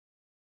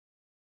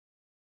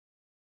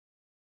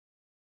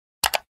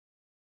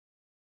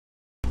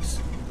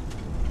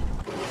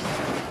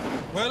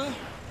Well,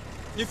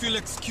 if you'll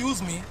excuse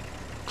me,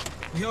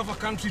 we have a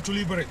country to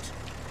liberate.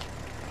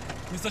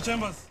 Mr.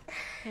 Chambers.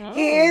 Oh.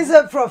 He is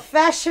a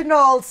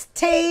professional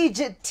stage,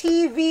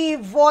 TV,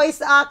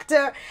 voice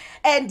actor.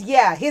 And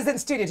yeah, he's in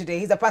studio today.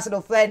 He's a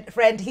personal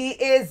friend. He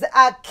is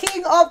a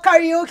king of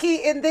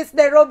karaoke in this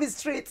Nairobi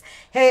streets.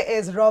 He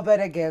is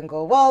Robert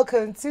Agengo.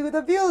 Welcome to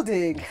the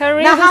building. It's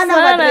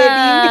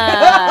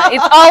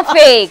all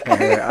fake.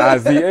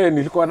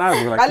 Nilikuwa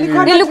nazo lakini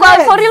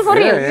for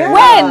real.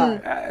 When?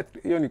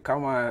 Hiyo ni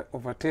kama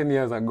over 10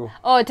 years ago.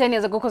 Oh, 10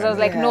 years ago, because I was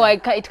like, no,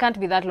 it can't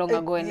be that long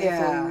ago.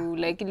 So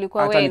like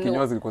ilikuwa when? Hata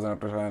nikinyozi zilikuwa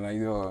zinatoshana na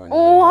hiyo.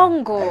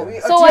 Uongo.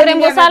 So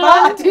warembo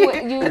salon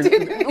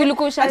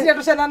ulikuwa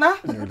zinatoshana na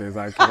nywele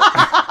zake.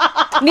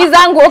 Ni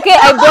zangu, okay,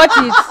 I got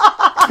it.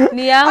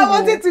 Ni yangu. I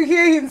wanted to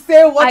hear him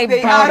say what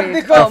they are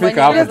because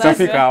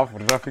Traffic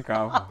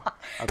hapo.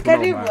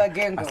 Karibu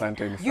Agengo.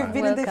 You've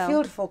been Welcome. in the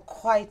field for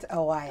quite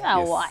a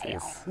while.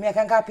 Yes.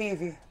 Miaka ngapi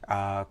hivi?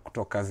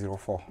 Kutoka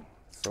 04.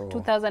 So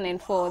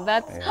 2004.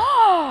 That's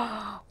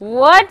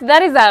what?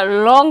 That is a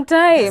long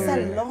time. That's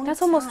a long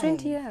That's almost time.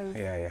 20 years.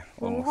 Yeah.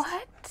 Almost.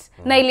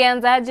 What? Na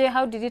ilianzaje?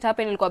 How did it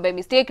happen? Ilikuwa by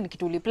mistake? Ni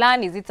kitu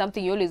uliplan? Is it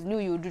something you always knew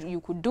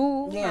you could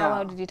do? Yeah.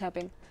 How did it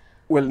happen?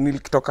 Well,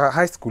 nilitoka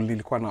high school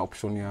nilikuwa na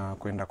option ya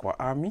kwenda kwa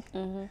army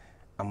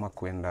ama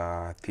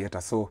kwenda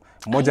theater. So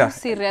moja. Are you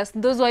serious?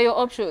 Those were your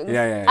options?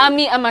 Yeah.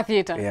 Army ama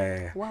theater?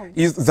 Yeah. Wow.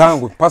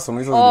 Zangu personal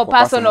hizo zilikuwa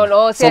personal.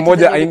 Oh, so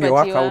moja ainge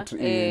work out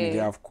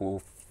have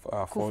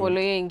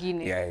kufollow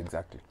nyingine. Yeah,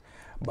 exactly.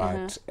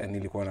 But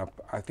nilikuwa na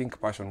I think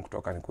passion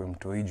kutoka nikuwe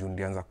mtoi juu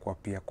nilianza kuwa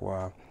pia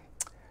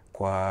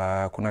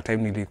kwa kuna time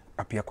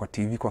niliapia kwa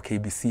TV kwa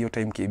KBC, hiyo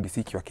time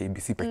KBC kiwa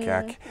KBC peke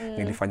yake.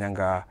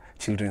 Nilifanyanga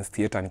children's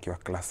theater nikiwa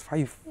class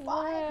 5.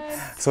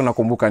 So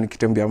nakumbuka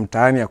nikitembea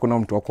mtaani hakuna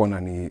mtu wako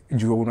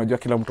ananijua, unajua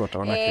kila mtu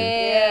ataona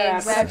Yeah,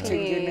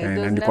 exactly.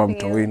 Na nilikuwa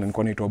mtoi na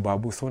nilikuwa naitwa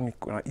Babu. So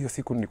hiyo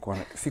siku nilikuwa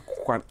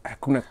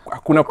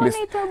hakuna place.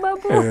 Naitwa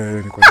Babu.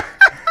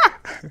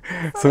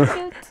 So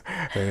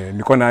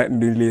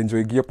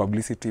nilienjoy hiyo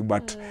publicity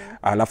but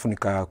alafu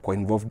nikakuwa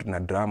involved na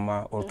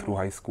drama all through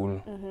high school.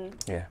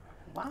 Yeah.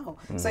 Wow.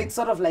 So it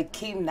sort of like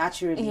came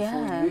naturally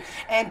for you.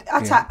 And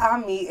at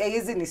army,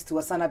 is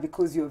to sana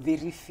because you're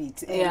very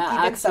fit. And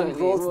even some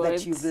roles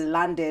that you've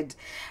landed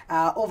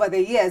over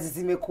the years,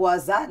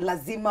 zimekuwaza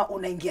lazima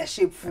unaingia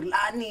shape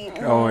fulani.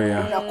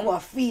 Unakuwa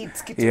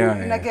fit, kitu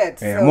unaget.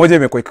 So moja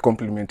imekuwa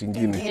compliment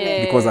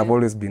ingine because I've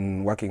always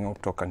been working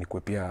out toka nikwe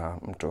pia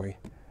mtoi.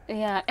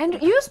 Yeah, and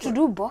you used to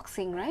do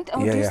boxing, right? Or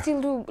do you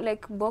still do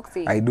like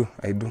boxing? I do.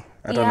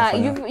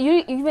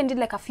 You even did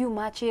like a few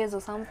matches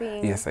or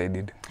something. Yes, I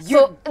did.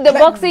 So the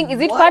boxing,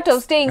 is it part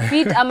of staying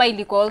fit ama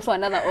ilikuwa also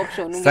another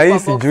option?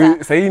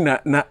 Sahi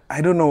na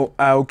I don't know,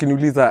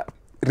 ukiniuliza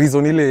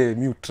reason ile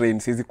new train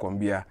siwezi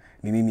kuambia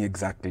ni nini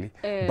exactly,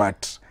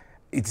 but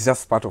it's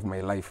just part of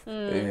my life.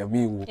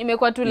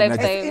 Imekuwa tu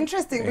lifestyle. It's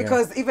interesting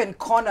because even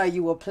Connor,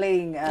 you were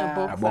playing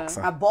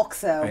a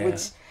boxer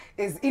which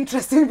is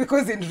interesting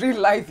because in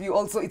real life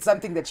it's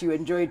something that you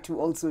enjoy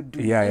to also do.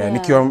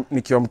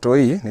 Nikiwa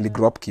mtoi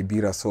niligrow up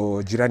Kibira,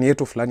 so jirani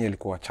yetu fulani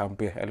alikuwa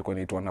champe, alikuwa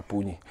anaitwa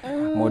Napunyi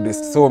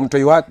Modest. So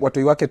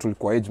watoi wake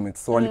tulikuwa age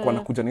mates, so alikuwa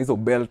anakuja na hizo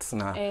belts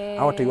na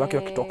hao watoi wake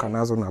wakitoka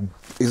nazo na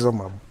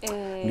hizo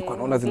nilikuwa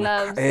naona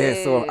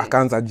zile so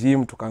akaanza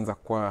gym,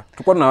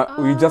 tulikuwa na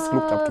we just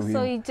looked up to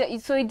him.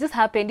 So it just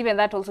happened, even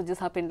that also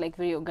just happened like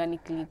very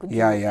organically.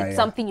 It's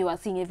something you are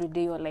seeing every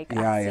day or like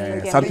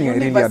something I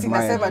really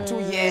admire.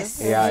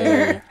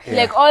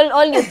 Like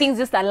all your things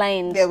just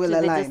aligned. They will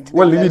align.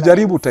 Well,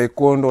 nilijaribu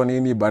taekwondo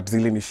nini but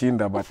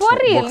zilinishinda, but for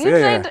real, you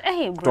tried.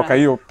 Kutoka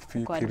hiyo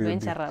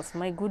adventurous,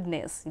 my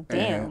goodness.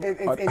 Damn.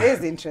 It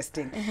is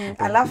interesting.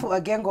 Alafu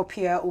Agengo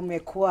pia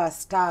umekuwa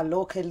star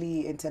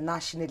locally,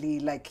 internationally,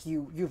 like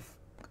you've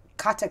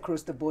cut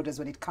across the borders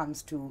when it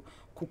comes to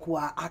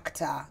kukua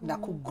actor na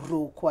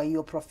kugrow kwa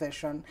hiyo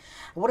profession.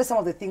 What are some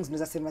of the things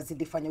unaweza sema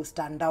zilifanya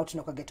stand out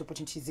na get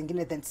opportunities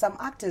zingine then some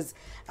actors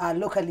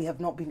locally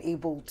have not been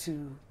able to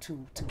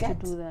get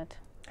to do that?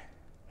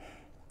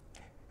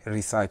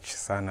 Research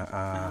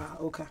sana.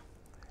 Okay.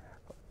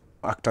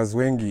 Actors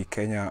wengi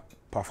Kenya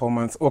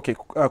performance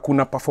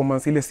kuna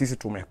performance ile sisi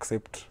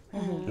tumeaccept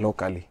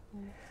locally,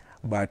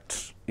 but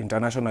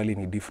internationally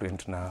ni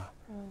different na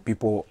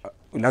people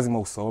lazima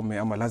usome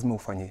ama lazima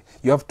ufanye,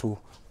 you have to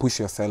push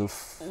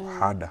yourself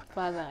harder.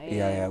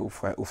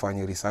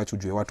 Ufanye research,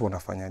 ujue watu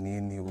wanafanya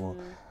nini,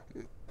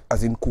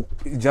 as in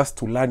just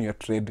to learn your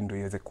trade ndio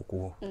iweze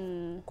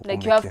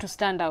like you have to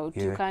stand out.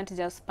 You can't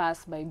just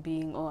pass by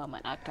being I'm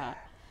an actor.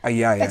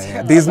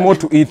 There's more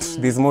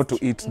to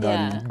it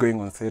than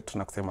going on set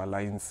na kusema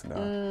lines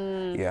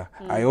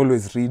I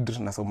always read,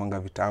 nasomanga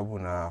vitabu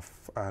na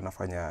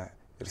nafanya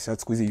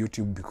research quiz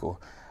YouTube because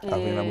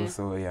available,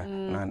 so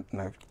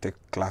na take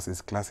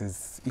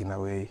classes in a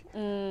way.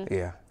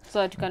 So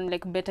that you can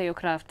like better your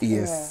craft.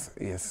 Yes.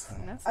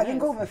 I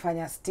think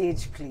umefanya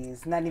stage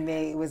plays na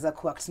nimeweza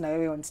kuact na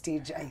wewe on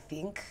stage, I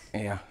think.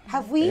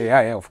 Have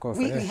we? Of course.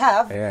 We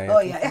have.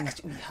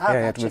 Actually we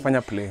have.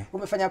 Tumefanya play.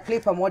 Umefanya play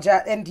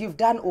pamoja, and you've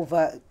done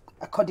over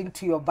according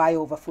to your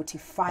bio, over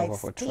 45 Over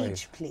 45.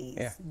 stage plays.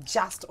 Yeah.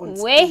 Just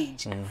on We?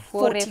 stage.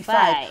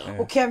 45.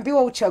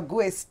 Ukiambiwa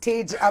uchague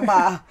stage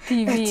ama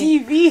TV.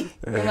 TV.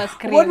 Ama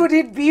screen. What would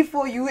it be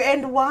for you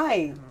and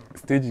why?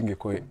 Stage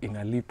ingekuwa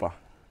inalipa,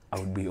 I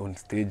would be on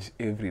stage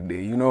every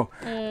day, you know,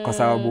 kwa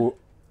sababu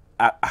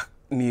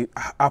ni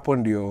hapo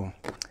ndio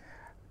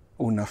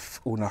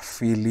una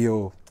feel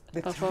hiyo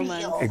The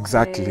Performance. thrill.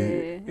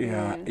 exactly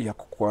ya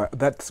kukua,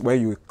 that's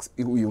why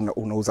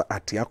unauza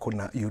art yako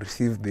na you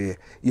receive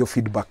your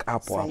feedback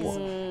hapo.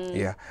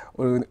 Yeah,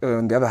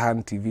 on the other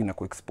hand TV na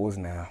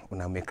expose na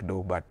una make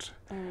dough, but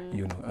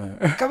you know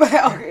Come on,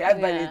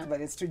 okay,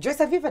 but it's true. Joyce,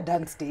 have you ever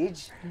done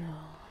stage?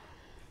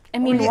 I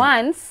mean,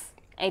 once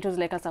it was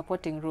like a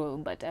supporting role,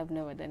 but I've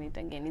never done it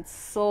again. It's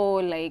so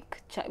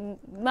like,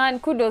 man,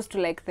 kudos to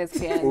like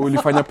thespians.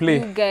 ulifanya play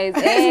You guys,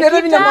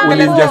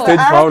 uliingia stage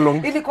for how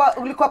long?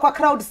 Ulikuwa kwa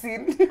crowd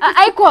scene.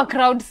 I call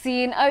crowd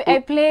scene. I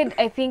played,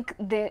 I think,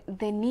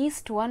 the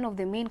niece to one of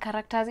the main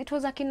characters. It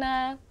was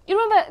Akina, you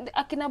remember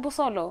Akina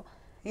Busolo?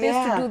 They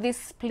used to do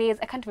these plays.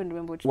 I can't even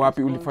remember which.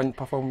 Wapi ulifanya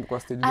perform kwa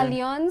stage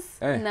gani? Alliance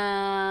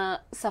na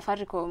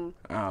Safaricom.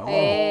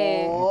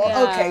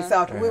 Okay,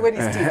 so when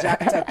is stage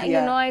actor?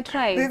 You know, I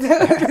tried.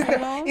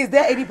 Is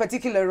there any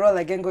particular role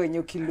Agengo when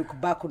you can look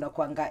back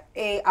unakuanga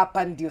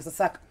hapa ndio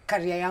sasa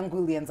career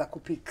yangu ilianza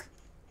kupik?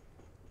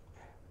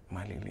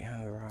 Mali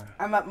ilianza.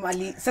 Ama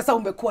mali sasa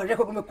umekuwa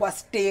record, umekuwa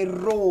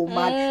stereo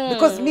man,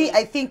 because me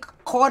I think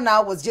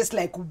Corner was just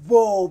like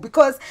whoa,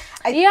 because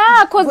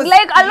because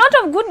like a lot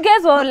of good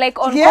guys were like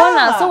on Yeah.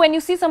 Corner, so when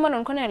you see someone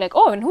on Corner you're like,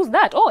 oh, and who's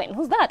that, oh, and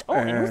who's that, oh,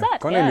 and who's that.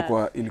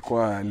 Kona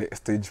ilikuwa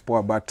stage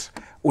poa, but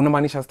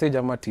unamaanisha stage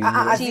ama TV?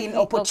 as in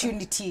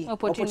opportunity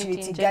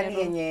Opportunity gani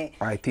yenye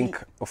I think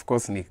of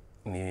course ni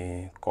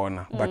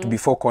Kona, but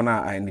before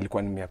Kona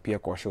nilikuwa nimeapia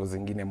kwa shows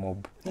zingine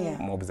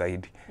mob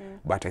zaidi,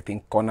 but I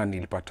think Kona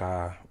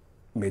nilipata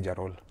major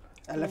role.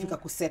 alafika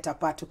kuset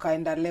apart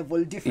ukaenda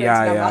level different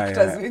na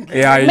actors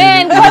wengine.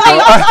 Man,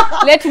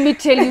 let me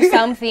tell you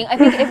something. I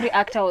think every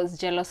actor was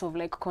jealous of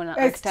like Corner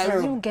It's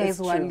actors. true. You guys It's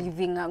were true.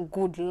 living a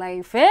good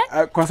life,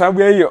 eh? Kwa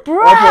sababu ya hiyo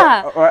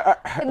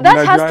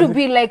That has to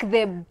be like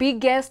the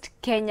biggest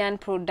Kenyan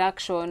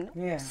production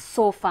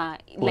so far.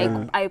 Like,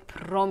 I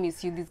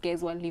promise you, these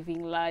guys were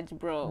living large,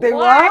 bro. They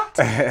What?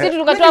 were? Si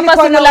tulikuwa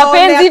hapa Simula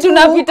Penzi,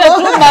 tunapita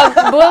tu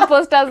ma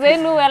posters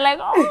zenu. We're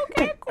like, oh,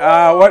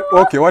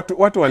 okay, cool.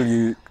 watu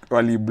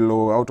wali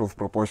blow out of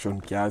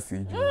proportion kiasi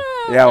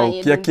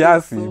juu.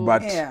 Kiasi,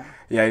 but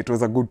it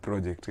was a good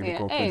project.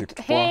 Ilikuwa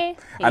project poa.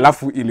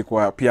 Alafu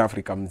ilikuwa pia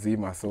Afrika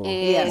mzima, so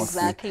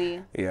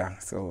exactly.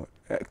 So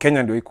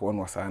Kenya ndio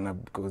ikuonwa sana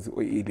because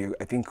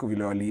I think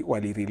vile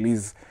wali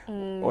release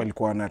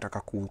walikuwa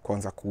wanataka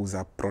kuanza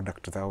kuuza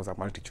product zao za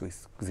multi choice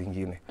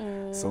zingine.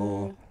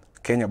 So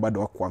Kenya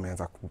bado hakuwa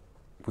wameanza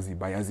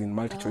kuzibuy as in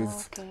multi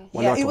choice.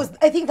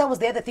 I think that was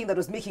the other thing that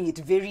was making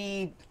it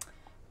very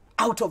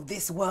out of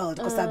this world,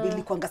 because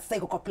Abili kwanga sasa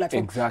iko kwa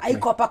platform.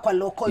 Haiko hapa kwa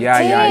local.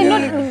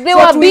 They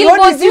were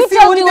billboards. You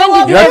tell me when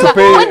did you ever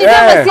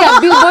see a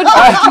billboard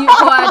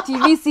for a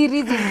TV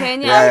series in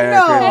Kenya?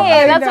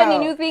 That's when you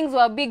knew things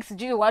were big.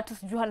 Sijui watu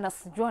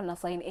sijui na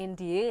sign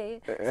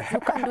NDA. You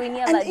can't do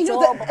any other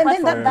job. And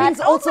then that brings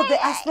also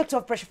the aspect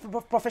of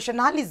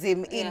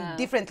professionalism in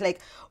different,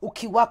 like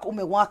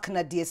umewak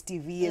na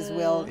DSTV as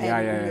well.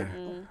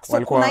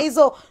 So kuna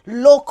hizo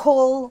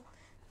local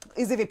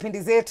hizi vipindi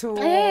zetu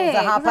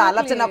za hapa,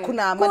 alafu tena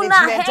kuna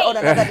management on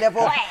another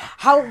level.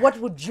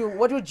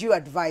 What would you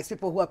advise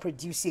people who are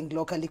producing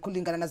locally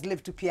kulingana na zile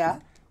vitu pia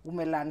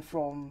umelearn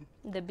from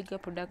the bigger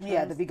productions?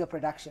 Yeah, the bigger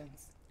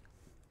productions.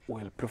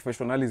 Well,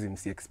 professionalism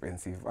is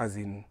expensive, as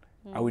in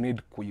we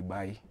need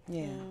kuibuy.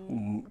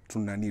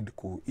 Tuna need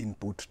ku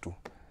input tu.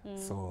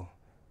 So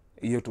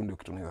hiyo tu ndio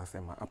kitu naweza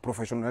sema.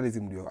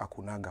 Professionalism ndio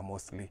akunaga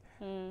mostly.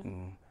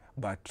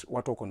 But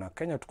watu wako na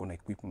Kenya, tuko na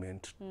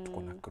equipment,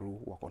 tuko na crew,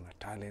 wako na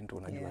talent,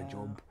 wanajua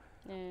job.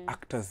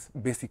 Actors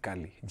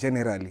basically,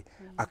 generally,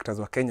 actors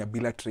wa Kenya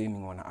bila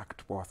training wana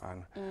act poa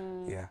sana.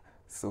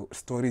 So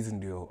stories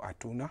ndio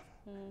hatuna.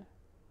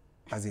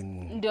 As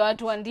in ndio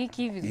watu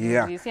andiki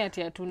vizuri, si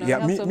ati hatuna.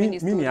 Mimi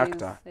ni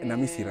actor na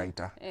mimi si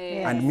writer.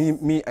 And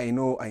me I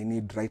know I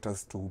need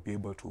writers to be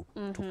able to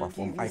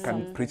perform. I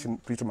can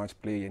pretty much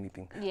play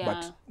anything,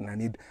 but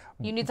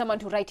you need someone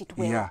to write it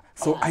well.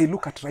 So I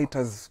look at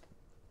writers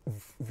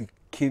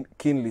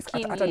keenly.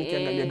 Hata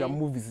nikiangaliaga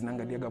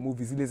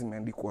movies zile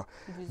zimeandikwa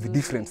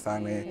different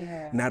sana.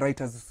 Na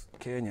writers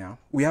Kenya,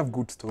 we have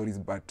good stories,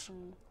 but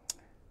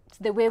it's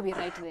the way we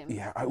write them.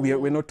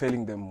 We're not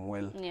telling them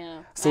well.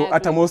 So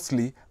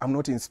mostly I'm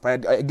not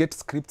inspired. I get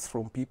scripts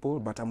from people,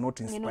 but I'm not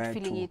inspired. You're not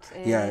feeling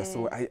it.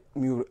 So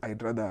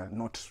I'd rather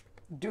not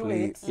do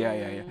play it.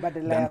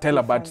 Then tell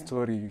a bad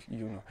story,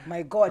 you know.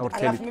 My God,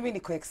 alafu mimi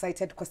niko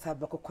excited kwa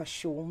sababu kwa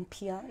show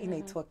mpya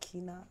inaitwa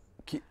Kina.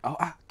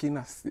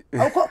 Kina.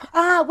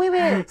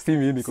 Wewe. See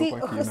me niko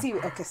kwa Kina.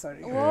 Okay,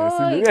 sorry.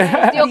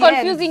 You're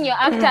confusing your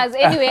actors.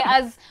 Anyway,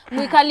 as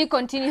Mwikali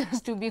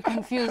continues to be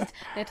confused,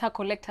 let her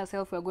collect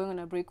herself. We're going on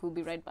a break. We'll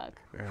be right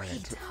back. All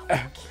right.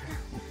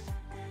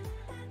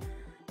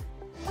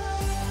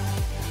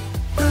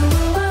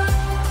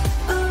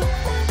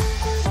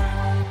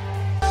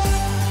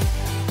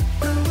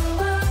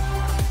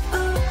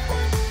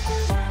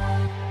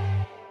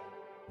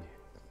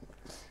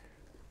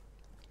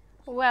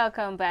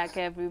 Welcome back,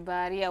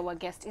 everybody. Our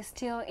guest is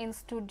still in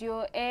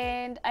studio,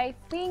 and I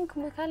think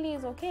Mukali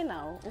is okay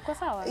now. Uko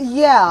sawa?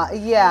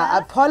 Yeah.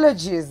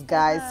 Apologies,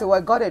 guys. So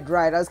I got it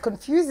right. I was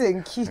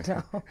confusing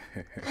Kita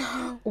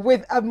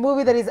with a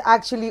movie that is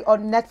actually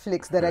on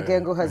Netflix that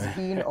Agengo has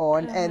been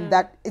on, and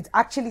that it's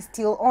actually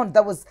still on.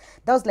 That was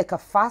like a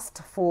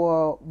fast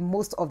for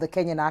most of the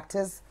Kenyan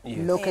actors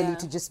locally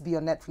to just be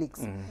on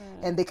Netflix,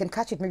 and they can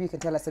catch it. Maybe you can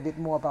tell us a bit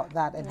more about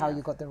that and how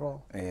you got the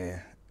role.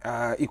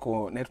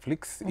 Iko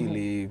Netflix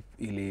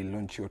ili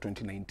launch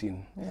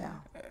 2019.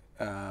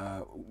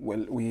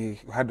 Well, we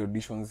had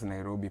auditions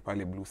Nairobi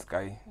pale Blue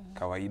Sky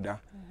kawaida.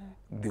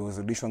 There was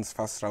auditions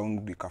first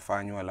round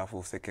ikafanywa,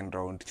 alafu second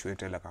round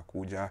Chwetel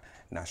akakuja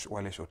na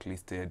wale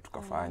shortlisted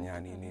tukafanya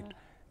nini.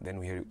 Then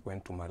we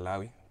went to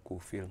Malawi to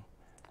film.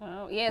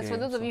 Oh, yes, for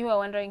those of you who are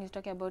wondering, he's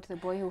talking about The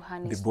Boy Who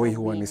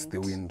Harnessed the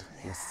Wind.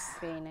 Yes.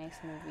 Very nice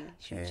movie. You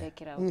should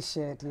check it out. You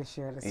should.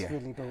 It's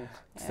really dope.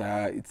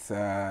 It's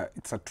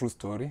a true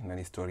story, and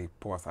it's story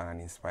poa sana and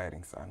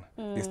inspiring sana.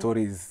 The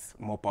story is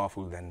more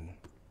powerful than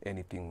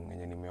anything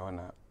yenye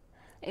nimeona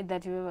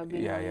that you've ever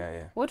been on.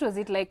 Yeah. What was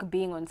it like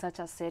being on such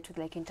a set with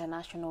like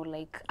international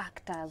like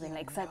actors and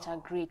like such a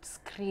great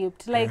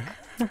script? Like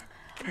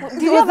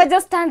did you ever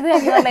just stand there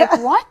and you're like,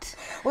 what?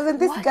 Wasn't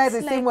this guy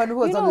the same one who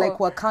was on like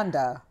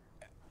Wakanda?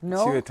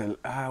 No?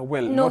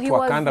 Well, no, not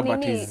Wakanda,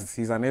 but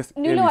he's an A-list.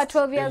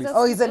 12 years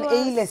Oh, he's an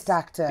A-list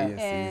actor.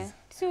 Yes,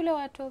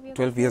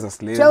 12 years a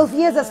Slave. 12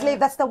 Years a Slave,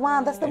 that's the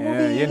one, that's the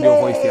movie. Yeah,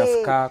 ndio voice ya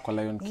Scar kwa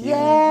Lion King.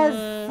 Yes.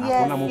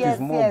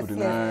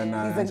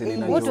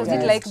 What was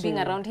it like being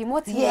around him?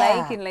 What's he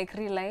like in like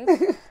real life?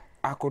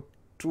 Ako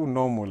too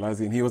normal,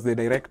 as in he was the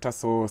director,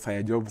 so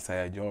saya job,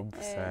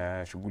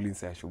 shughuli.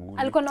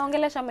 Alikuwa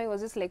naongelesha ama he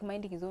was just like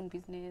minding his own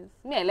business.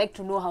 Me, I like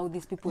to know how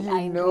these people are.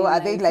 Are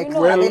they like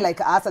are they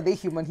like us? Are they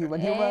human?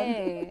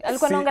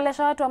 Alikuwa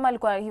naongelesha watu ama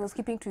alikuwa he was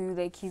keeping to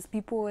like his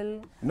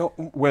people? No,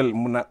 well,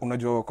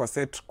 unajua kwa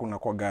set kuna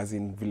kwa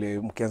gazin vile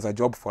mkianza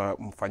job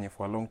mfanye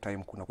for a long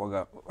time kuna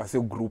kwa as a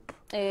group.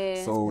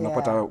 So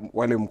unapata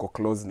wale mko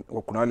close,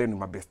 kuna wale ni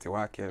mabeste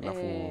wake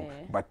alafu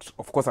but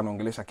of course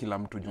anaongelesha kila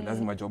mtu juu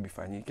lazima job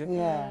ifanyike.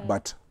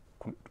 But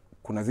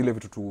kuna zile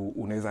vitu tu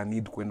unaweza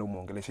need kwenda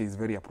muongelesha, is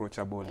very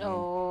approachable.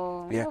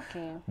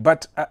 Okay.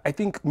 But I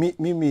think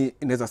mimi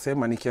naweza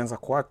sema nikianza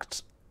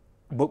kuact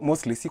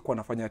mostly sikuwa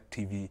nafanya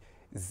TV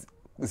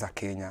za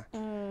Kenya.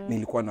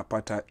 Nilikuwa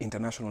napata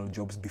international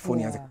jobs before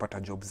nianze kupata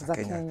jobs za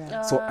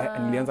Kenya. So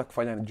nilianza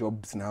kufanya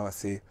jobs na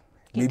wase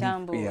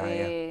kitambo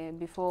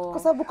before. Kwa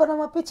sababu kuna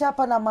mapicha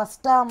hapa na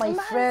master, my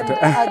friend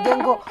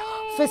Agengo.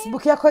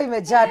 Facebook yako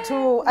imejaa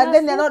tu, and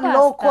then they're not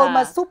local,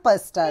 ma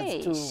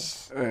superstars too.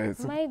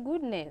 My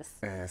goodness.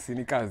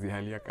 Sini kazi,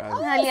 hali ya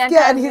kazi.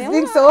 And he's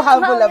being so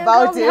humble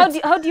about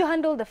it. How do you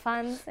handle the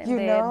fans and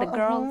the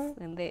girls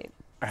and the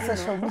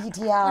social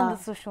media? And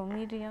the social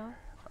media.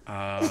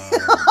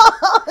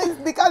 It's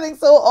becoming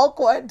so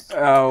awkward.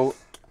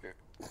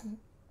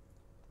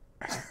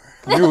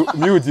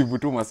 Ujibu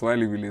tu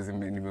maswali vile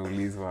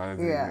nimeulizwa.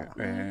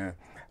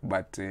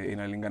 But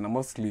inalingana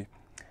mostly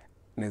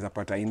naweza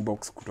pata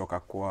inbox kutoka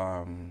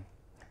kwa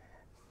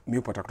mimi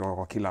upata kutoka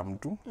kwa kila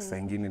mtu. Saa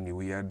ingine ni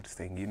weird,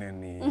 saa ingine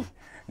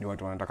ni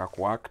watu wanataka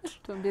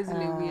kuact. Tuambie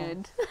zile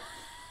weird.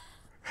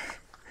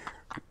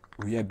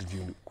 Weird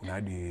kuna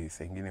hadi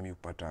saa ingine mimi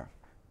upata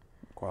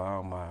kwa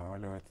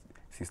wale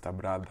sister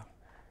brother.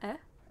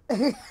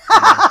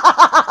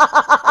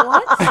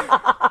 What?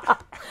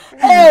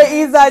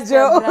 Hey, is a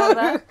joke.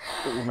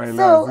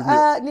 So,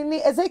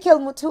 nini Ezekiel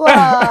Mutua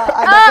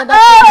anapenda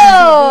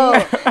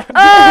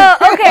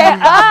okay.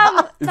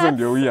 Hizo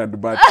ndio weird,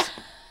 but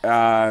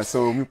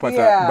so mi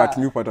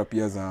pata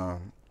pia za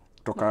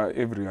toka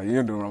everywhere.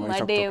 Hiyo ndio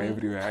unamaanisha kutoka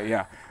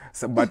everywhere.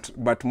 So,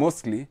 but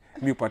mostly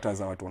mi pata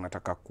za watu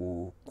wanataka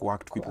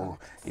ku-act people.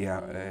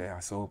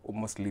 So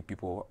mostly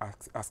people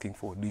asking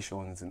for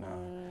auditions na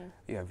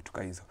vitu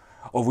kama hizo.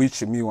 Of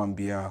which mi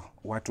waambia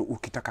watu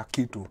ukitaka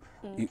kitu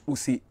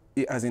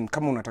as in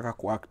kama unataka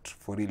ku-act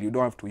for real, you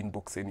don't have to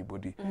inbox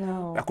anybody.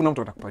 Hakuna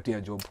mtu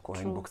atakupatia job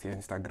kwa inbox ya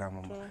Instagram.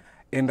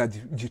 Enda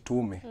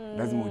jitume,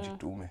 lazima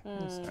ujitume.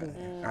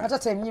 Hata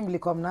time nyingi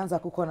mlikuwa mnaanza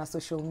kuko na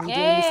social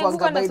media,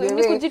 nilifuanga by the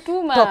way,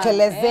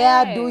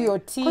 tokelezea, do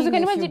your thing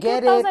if you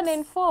get it.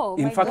 2004.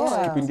 In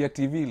fact, kipindi ya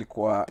TV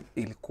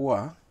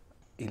ilikuwa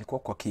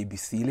kwa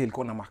KBC, ile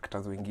ilikuwa na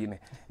actors wengine,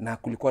 na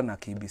kulikuwa na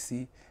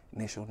KBC,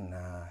 Nation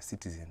na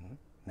Citizen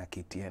na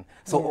KTN.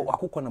 So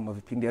hakukuwa na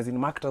mavipindi as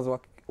in actors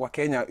wa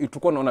Kenya,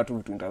 tulikuwa naona tu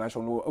vitu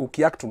international.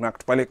 Ukiact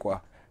unact pale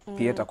kwa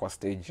theater kwa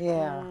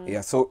stage.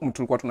 So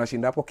tulikuwa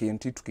tunashinda hapo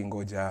KNT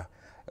tukingoja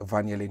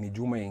Vaniele ni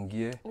Juma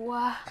ingie.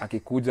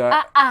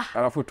 Akikuja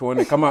alafu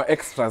tuone kama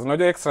extras.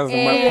 Unajua extras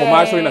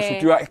commercial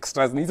inashutiwa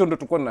extras. Hizo ndio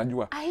tulikuwa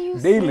tunajua.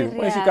 Daily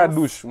unashika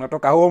douche,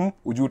 unatoka home,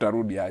 ujui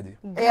utarudi aje.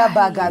 Air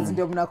burgers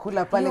ndio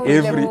mnakula pale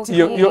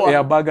hiyo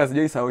air burgers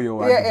jai sawa hiyo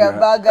wapi. Air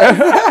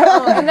burgers.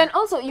 And then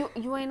also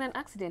you were in an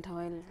accident a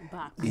while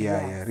back.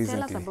 Recently.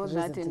 Tell us about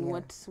that and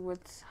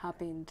what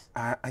happened.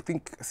 I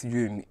think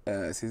sijui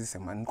sisi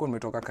sema nilikuwa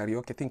nimetoka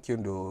karaoke. I think hiyo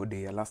ndio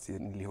day last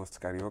year nilihost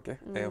karaoke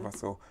ever,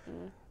 so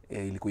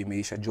ilikuwa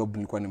imeisha, job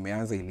nilikuwa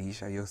nimeanza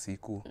iliisha hiyo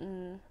siku.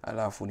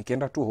 Alafu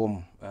nikienda tu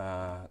home,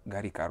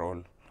 gari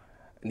karol.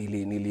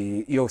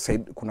 Hiyo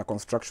side kuna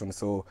construction,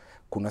 so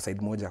kuna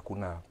side moja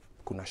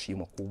kuna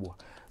shimo kubwa.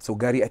 So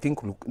gari I think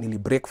nili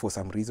break for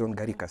some reason,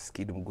 gari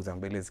kaskid, mguu za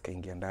mbele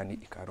zikaingia ndani,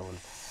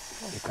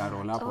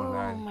 ikarol hapo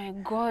ndani. Oh my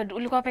god,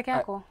 ulikuwa peke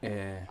yako?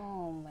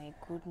 Oh my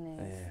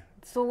goodness.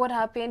 So what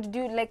happened?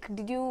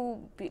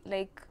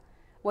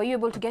 Were you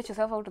able to get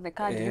yourself out of the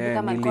car? Did you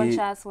become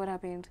unconscious? What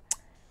happened?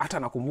 Hata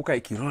nakumbuka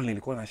ikirol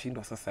nilikuwa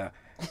nashindwa sasa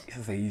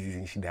hizi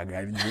ni shida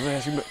gani?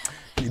 Nashindwa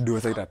ndio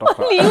sasa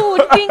itatoka. You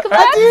think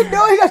that?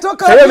 Ndio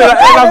itatoka.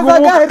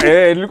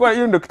 Nilikuwa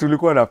hiyo ndio kitu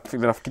nilikuwa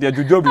nafikiria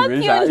job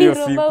imeisha hiyo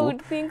siku.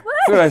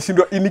 So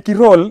nashindwa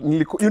nikirol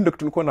hiyo ndio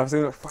kitu nilikuwa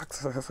nasema fuck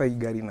sasa hii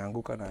gari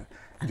inaanguka na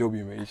job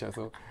imeisha.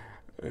 So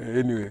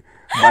anyway,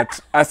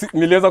 but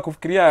niliweza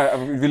kufikiria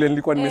vile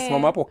nilikuwa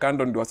nimesimama hapo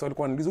kando, ndio wasa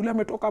walikuwa wananiuliza yule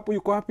ametoka hapo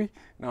yuko wapi?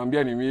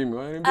 Naambia ni mimi.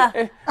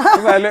 Wananiambia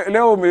sasa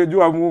leo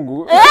umejua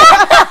Mungu.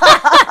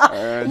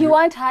 You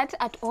weren't hurt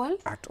at all?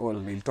 At all.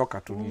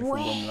 Nilitoka tu,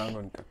 nilifungua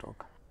mlango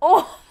nikatoka.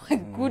 Oh my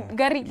god,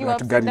 gari kiwa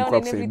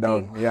upside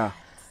down. Yeah.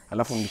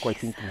 Alafu nilikuwa I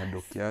think na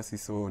do kiasi,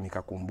 so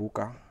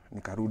nikakumbuka,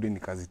 nikarudi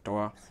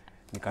nikazitoa,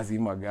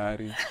 nikazima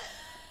gari.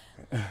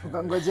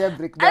 Ngojea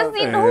breakdown.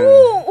 As in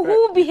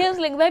who behaves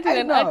like that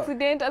in an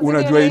accident?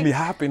 Unajua ili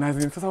happen,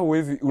 as in sasa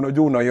huwezi,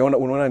 unajua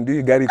unaona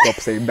ndio gari iko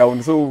upside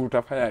down, so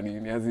utafanya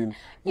nini? As in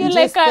he's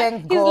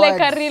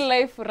like a real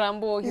life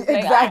Rambo. He's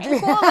exactly.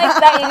 Like, cool like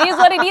that. It is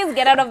what it is.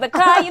 Get out of the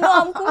car. You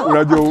know I'm cool.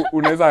 Unajua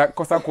unaweza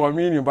kosa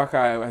kuamini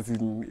mpaka as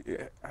in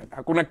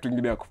hakuna kitu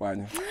kingine ya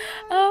kufanya.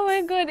 Oh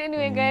my god.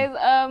 Anyway, guys,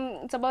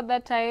 it's about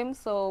that time,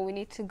 so we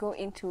need to go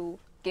into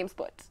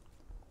GameSpot.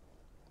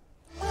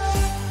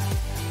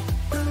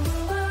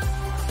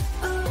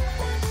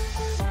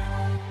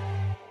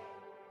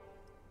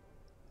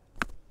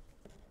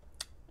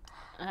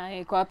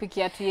 Kwa wapi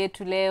kiatu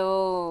yetu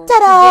leo?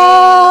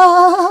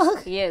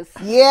 Ta-da! Yes.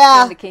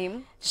 Yeah.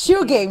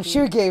 Shoe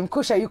game.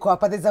 Kusha yuko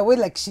hapa. There's a way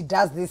like she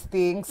does this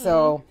thing.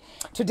 So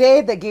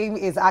today the game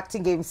is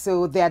acting game.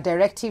 So there are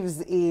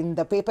directives in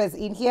the papers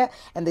in here,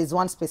 and there's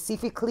one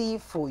specifically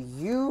for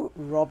you,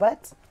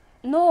 Robert.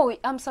 No,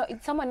 I'm sorry.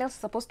 It's someone else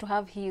supposed to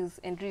have his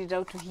and read it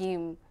out to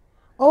him.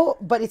 Oh,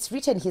 but it's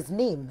written his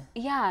name.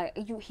 Yeah,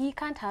 he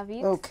can't have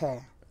it. Okay.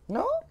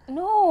 No?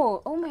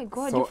 No. Oh my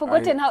god, So you've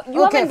forgotten how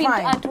you okay, haven't been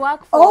fine. at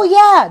work for. Oh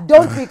yeah,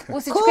 don't be.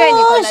 Usichukue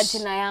yenye kuna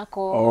jina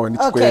yako. Oh,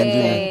 nichukue Okay,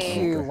 nyingine. thank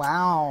you.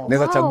 Wow.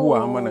 Naweza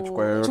chagua ama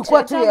nachukua yoyote.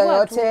 Chukua tu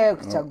yoyote,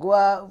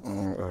 kuchagua.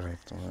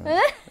 Alright.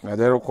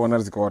 Najaribu kuona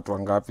ziko watu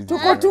wangapi.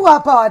 Tuko tu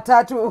hapa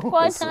watatu.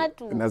 Kwa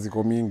tatu. Na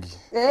ziko mingi.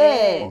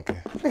 Eh. Okay.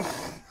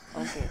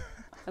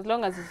 As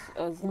long as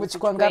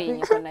umechukua ngapi?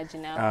 yenye kuna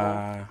jina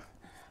yako.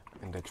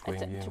 Ndachukua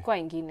ingine. Chukua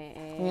ingine.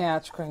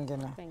 Yeah, chukua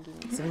ingine.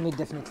 So mimi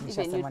definitely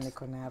nishasema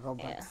niko na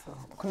Robert. Yeah. So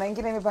kuna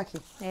ingine imebaki?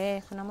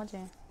 Kuna moja.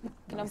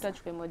 Kila mtu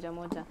achukue moja.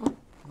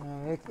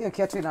 Hiyo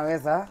kiatu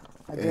inaweza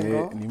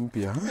Agengo. Ni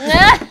mpya.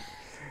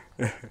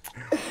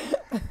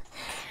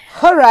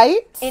 All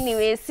right.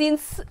 Anyway,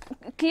 since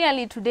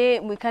clearly today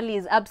Mwikali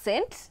is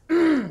absent,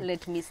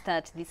 let me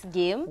start this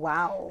game.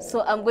 Wow.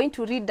 So I'm going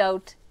to read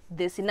out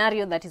the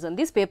scenario that is on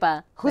this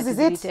paper. Whose is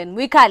it? Written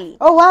Mwikali.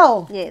 Oh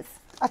wow. Yes.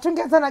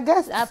 Atungeza na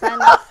guest.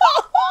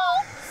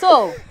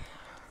 So,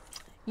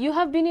 you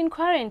have been in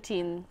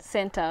quarantine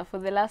center for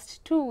the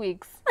last 2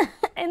 weeks.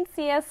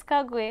 NCS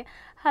Kagwe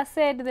has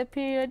said the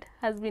period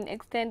has been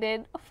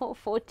extended for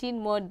 14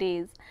 more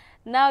days.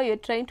 Now you're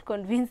trying to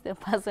convince the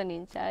person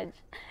in charge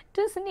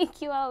to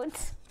sneak you out.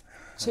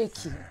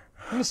 Cheki.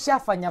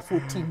 Nishafanya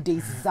 14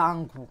 days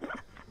zangu.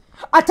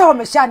 Hata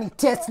wameshani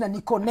test na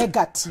niko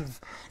negative.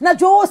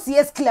 Najua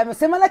OCS kile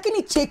amesema,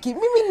 lakini cheki,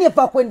 mimi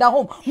nipa kwenda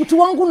home. Mtu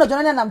wangu unajua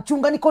nani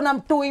anamchunga, niko na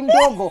mtoi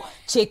mdogo.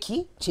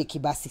 Cheki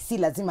basi, si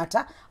lazima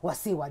hata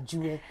wasi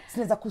wajue.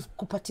 Sinaweza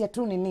kupatia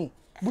tu nini?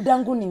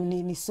 Budangu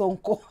ni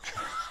sonko.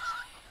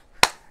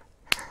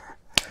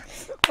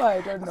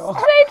 I don't know.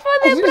 Wait for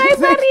the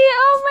primary.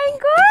 Oh my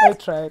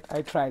god.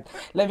 I tried.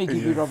 Let me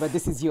give you, Robert.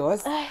 This is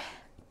yours.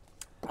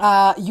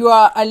 You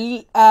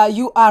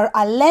are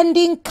a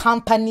lending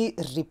company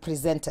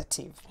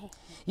representative.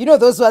 You know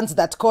those ones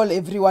that call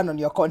everyone on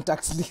your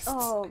contact list.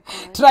 Oh,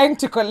 trying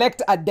to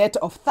collect a debt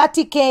of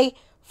 30K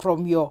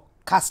from your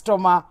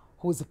customer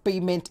whose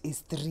payment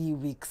is 3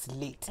 weeks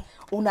late.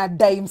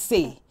 Unadai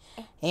mse.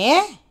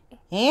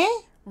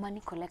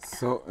 Money collector.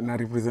 So na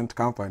represent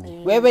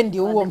company. Wewe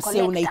ndio huo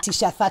mse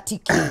unaitisha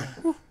 30K.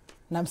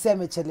 Na mse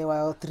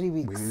amechelewa 3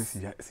 weeks.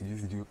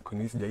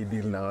 Sijui sijai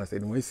deal na wao. Sasa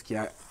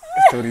nimesikia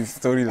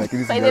story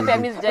lakini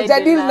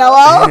sijai deal na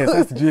wao.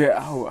 Sasa sijui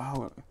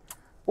au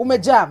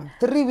umejam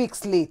 3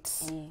 weeks late.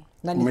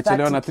 Na ni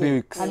umechelewa na 3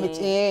 weeks.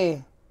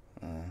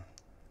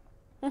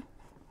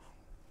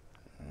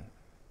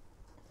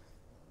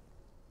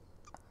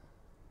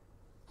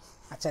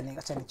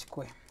 Acha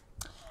nichukue.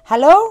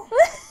 Hello?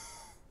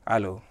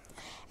 Hello.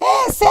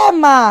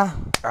 Sema.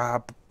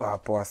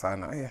 Poa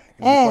sana.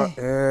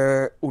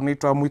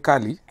 Unaitwa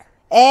Mwikali?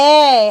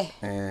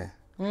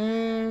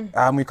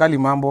 Mwikali Mwikali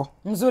mambo?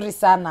 Mzuri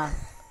sana.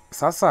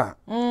 Sasa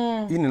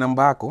hii ni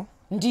namba yako.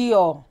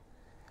 Ndio.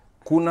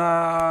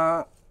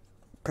 Kuna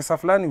pesa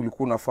fulani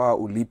ulikuwa unafaa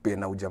ulipe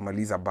na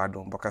hujamaliza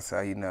bado mpaka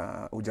saa hii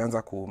na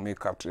hujaanza ku make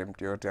up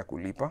attempt yote ya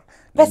kulipa.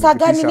 Pesa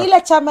gani? Ni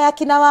ile chama ya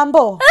kina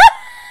Mambo?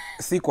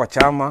 Si kwa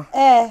chama.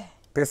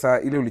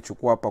 Pesa ile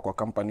ulichukua hapa kwa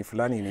company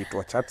fulani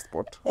inaitwa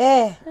Chatspot.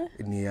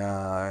 Ni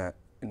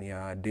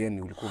ya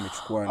deni ulikuwa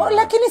umechukua.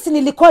 Lakini si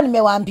nilikuwa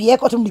nimewaambia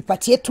kwa tu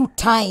mnipatie tu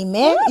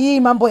time hii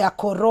mambo ya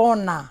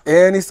corona.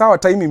 Ni sawa,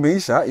 time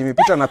imeisha,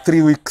 imepita na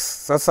 3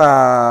 weeks.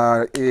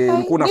 Sasa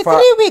ulikuwa unafaa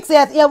 3 weeks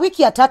ya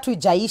wiki ya 3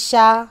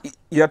 ijaisha.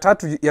 Ya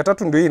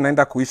tatu ndio hii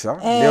inaenda kuisha.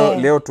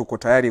 Leo tuko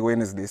tayari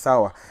Wednesday,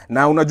 sawa.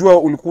 Na unajua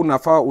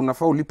ulikuwa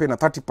unafaa ulipe na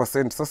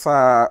 30%.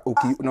 Sasa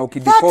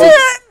ukidefault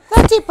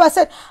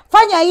 30%.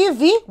 Fanya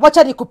hivi,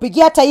 wacha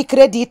nikupigia hata hii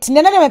credit.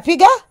 Ni nani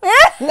amepiga?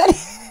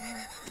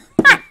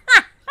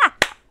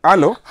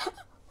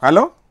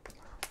 Halo?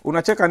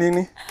 Unacheka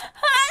nini?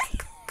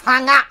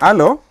 Hanga.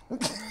 Halo?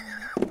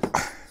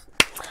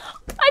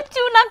 Achi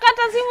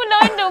unakata simu na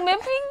wewe ndio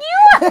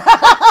umepigiwa.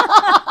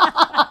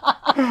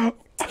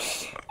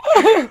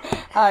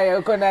 Haya,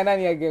 uko na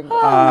nani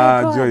Agengo?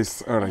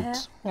 Joyce, all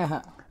right.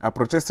 A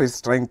protester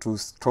is trying to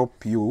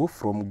stop you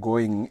from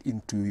going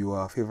into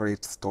your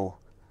favorite store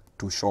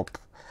to shop.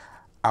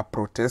 A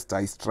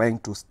protester is trying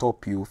to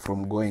stop you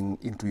from going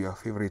into your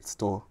favorite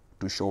store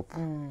to shop.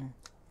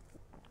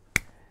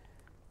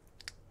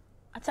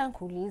 Acha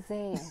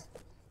nikuulize.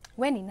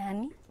 Wewe ni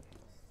nani?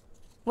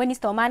 Wewe ni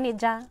store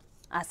manager,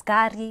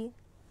 askari?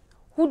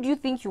 Who do you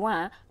think you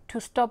are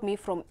to stop me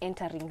from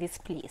entering this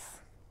place?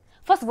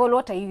 First of all,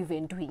 what are you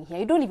even doing here?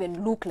 You don't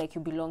even look like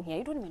you belong here.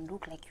 You don't even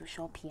look like you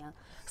shop here.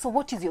 So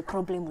what is your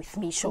problem with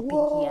me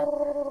shopping here?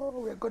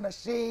 We're gonna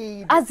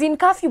shade. As in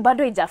curfew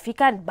bado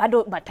haijafika,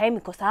 bado time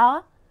iko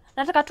sawa.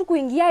 Nataka tu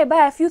kuingia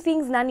buy a few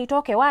things na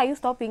nitoke. Why are you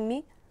stopping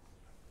me?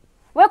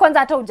 Wewe kwanza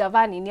hata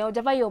hujavaa nini?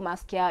 Hujavaa hiyo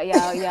mask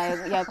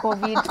ya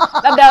COVID.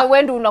 Labda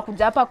wewe ndio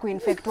unakuja hapa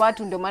kuinfect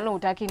watu ndio maana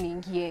hutaki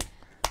niingie.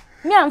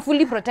 Me, I'm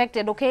fully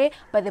protected, okay?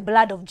 By the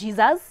blood of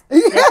Jesus.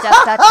 Let's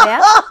just start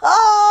there.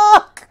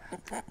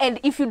 And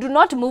if you do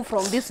not move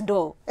from this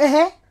door,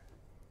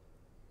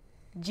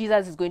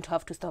 Jesus is going to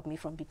have to stop me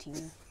from beating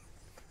you.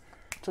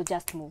 So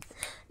just move.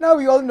 Now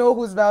we all know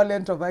who's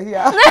violent over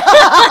here.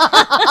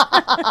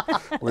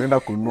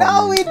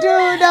 Now we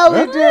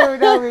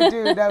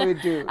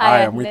do.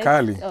 Aya,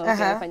 Mwikali.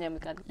 Fanya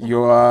Mwikali.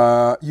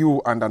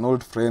 You and an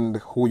old friend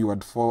who you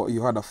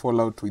had a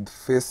fallout with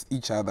face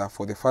each other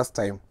for the first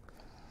time.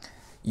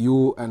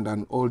 You and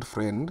an old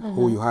friend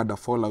who you had a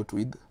fallout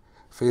with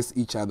face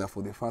each other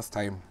for the first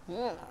time.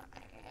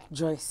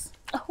 Joyce.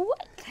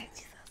 What?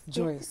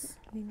 Joyce.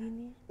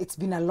 It's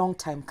been a long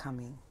time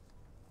coming.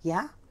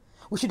 Yeah?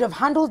 We should have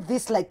handled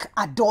this like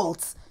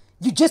adults.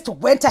 You just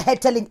went ahead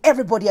telling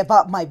everybody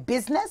about my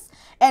business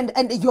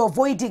and you're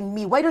avoiding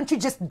me. Why don't you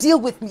just deal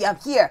with me? I'm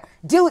here.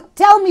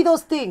 Tell me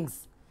those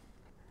things.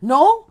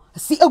 No?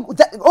 See,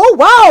 oh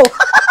wow!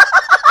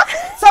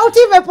 Sauti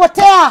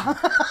imepotea.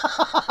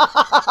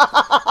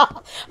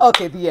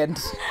 Okay, the end.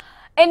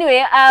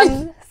 Anyway,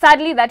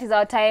 sadly that is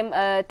our time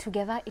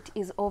together. It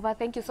is over.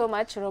 Thank you so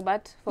much,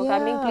 Robert, for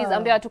coming. Please,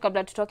 ambia watu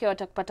kabla tutoke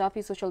watakupata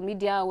wapi social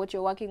media, what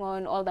you're working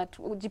on, all that.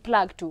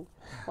 Ujiplug tu.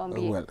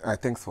 Well,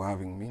 thanks for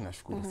having me.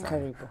 Nashukuru sana.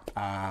 Karibu.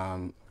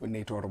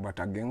 Naitwa Robert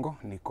Agengo,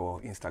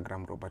 niko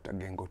Instagram Robert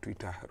Agengo,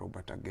 Twitter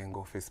Robert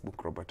Agengo,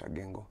 Facebook Robert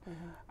Agengo.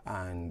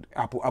 And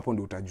hapo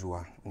ndio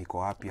utajua niko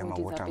wapi ama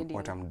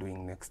what I'm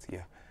doing next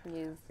year.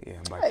 Yes.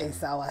 Yeah, but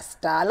sawa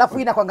star. Alafu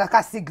inakwanga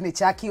ka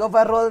signature yake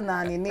overall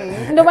na nini.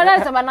 Ndio maana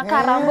nasema na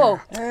Karambo.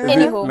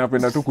 Anyhow.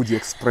 Napenda tu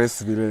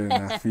kujiexpress vile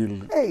na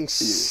feel.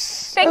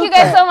 Thank you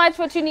guys so much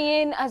for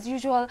tuning in. As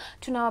usual,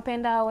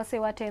 tunawapenda wase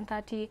wa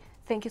 10:30.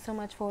 Thank you so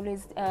much for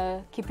always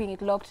keeping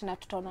it locked na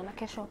tutaonana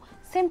kesho.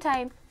 Same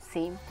time,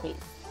 same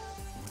place.